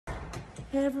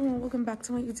Hey everyone, welcome back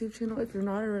to my YouTube channel. If you're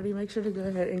not already, make sure to go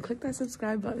ahead and click that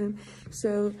subscribe button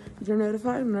so you're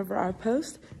notified whenever I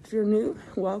post. If you're new,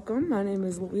 welcome. My name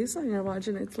is Louisa and you're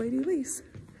watching It's Lady Lise.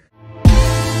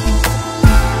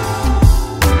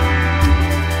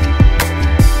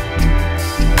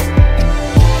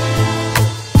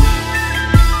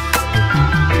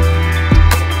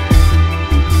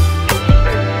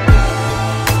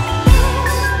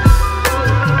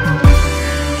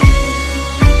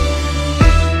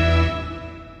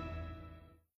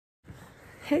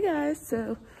 Hey guys,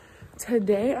 so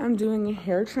today I'm doing a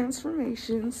hair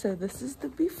transformation. So this is the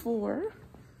before.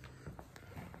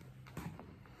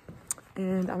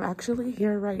 And I'm actually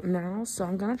here right now, so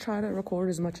I'm gonna try to record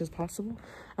as much as possible.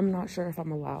 I'm not sure if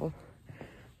I'm allowed,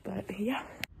 but yeah.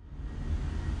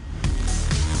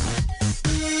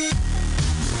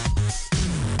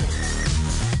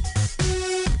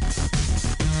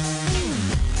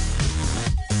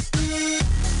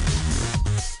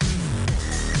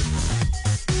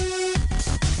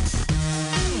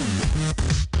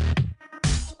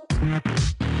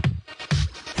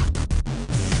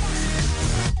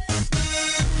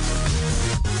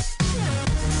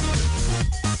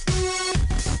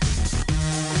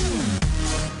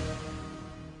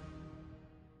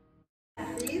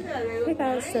 Hey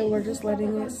guys, so we're just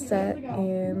letting it set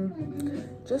and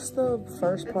just the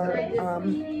first part,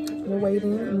 we're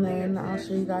waiting and then I'll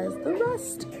show you guys the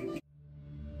rest.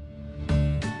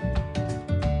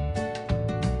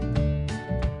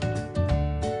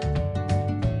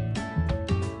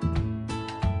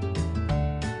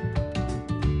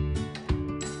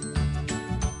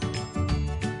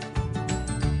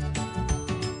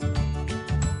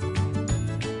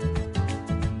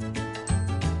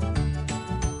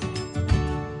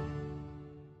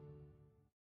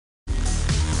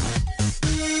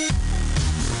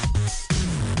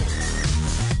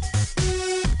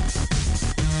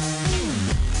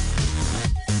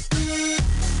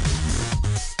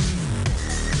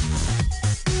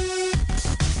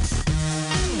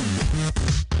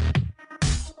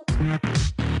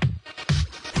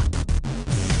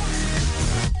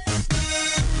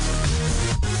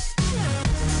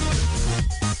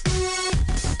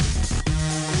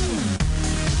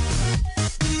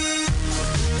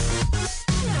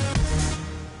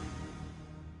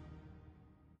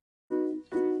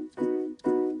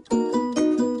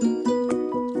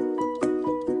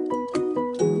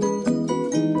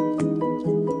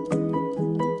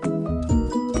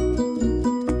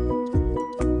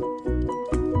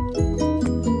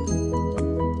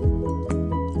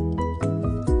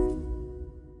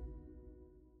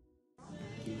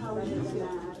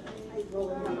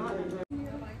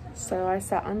 So I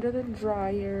sat under the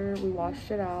dryer, we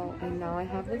washed it out, and now I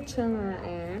have the trimmer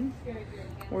in.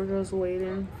 We're just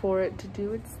waiting for it to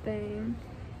do its thing.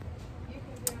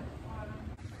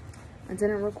 I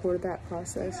didn't record that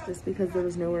process just because there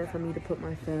was nowhere for me to put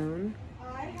my phone.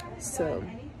 So,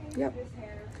 yep.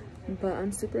 But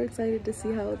I'm super excited to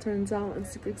see how it turns out. I'm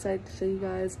super excited to show you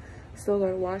guys. Still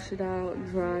gotta wash it out,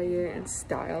 dry it, and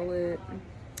style it.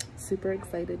 Super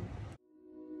excited.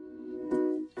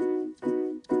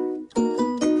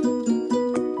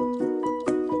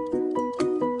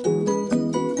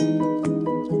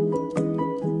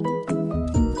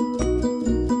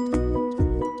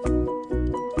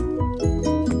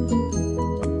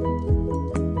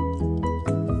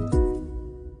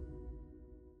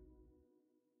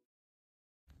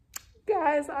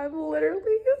 Guys, I'm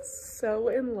literally so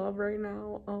in love right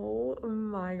now. Oh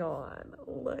my god.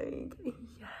 Like,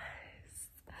 yes.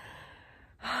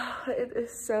 It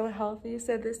is so healthy.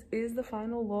 So this is the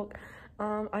final look.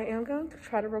 I am going to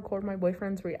try to record my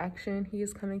boyfriend's reaction. He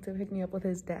is coming to pick me up with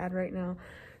his dad right now.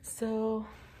 So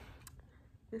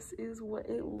this is what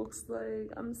it looks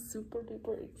like. I'm super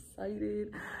duper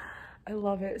excited. I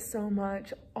love it so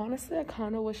much. Honestly, I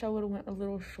kind of wish I would have went a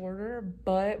little shorter,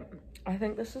 but I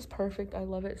think this is perfect. I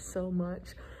love it so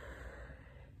much.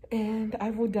 And I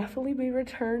will definitely be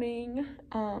returning.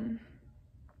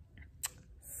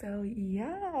 So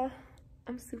yeah,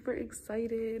 I'm super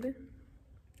excited.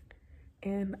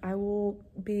 And I will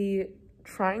be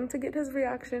trying to get his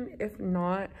reaction. If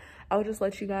not, I'll just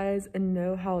let you guys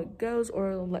know how it goes,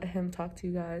 or let him talk to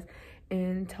you guys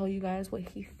and tell you guys what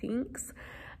he thinks.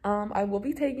 I will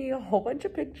be taking a whole bunch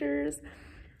of pictures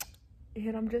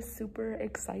and I'm just super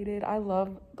excited. I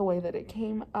love the way that it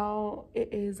came out. It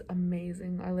is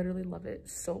amazing. I literally love it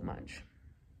so much.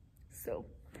 So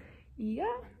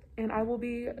yeah, and I will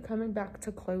be coming back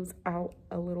to close out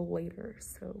a little later,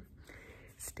 so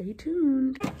stay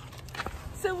tuned.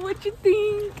 So what you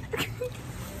think?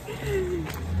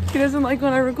 He doesn't like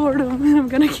when I record him, and I'm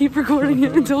gonna keep recording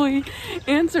him until he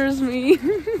answers me.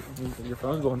 Your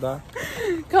phone's gonna die.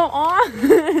 Come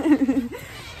on.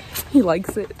 He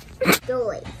likes it.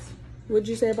 Toys. What'd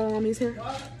you say about mommy's hair?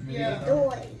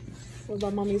 Toys. What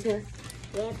about mommy's hair?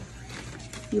 Yep.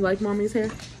 You like mommy's hair?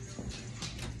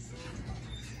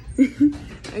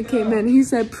 I came in, he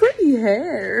said, pretty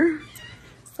hair.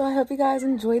 So I hope you guys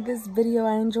enjoyed this video.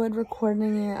 I enjoyed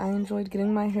recording it. I enjoyed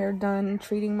getting my hair done and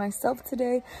treating myself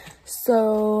today.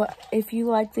 So if you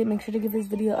liked it, make sure to give this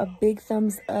video a big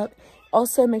thumbs up.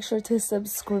 Also, make sure to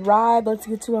subscribe. Let's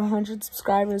get to 100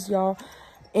 subscribers, y'all.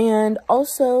 And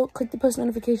also, click the post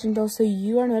notification bell so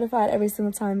you are notified every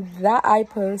single time that I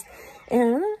post.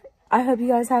 And I hope you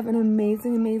guys have an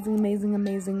amazing, amazing, amazing,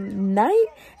 amazing night.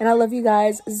 And I love you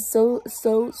guys so,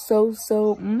 so, so,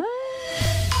 so much.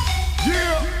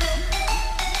 Yeah,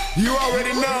 you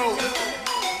already know.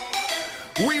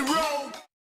 We roll.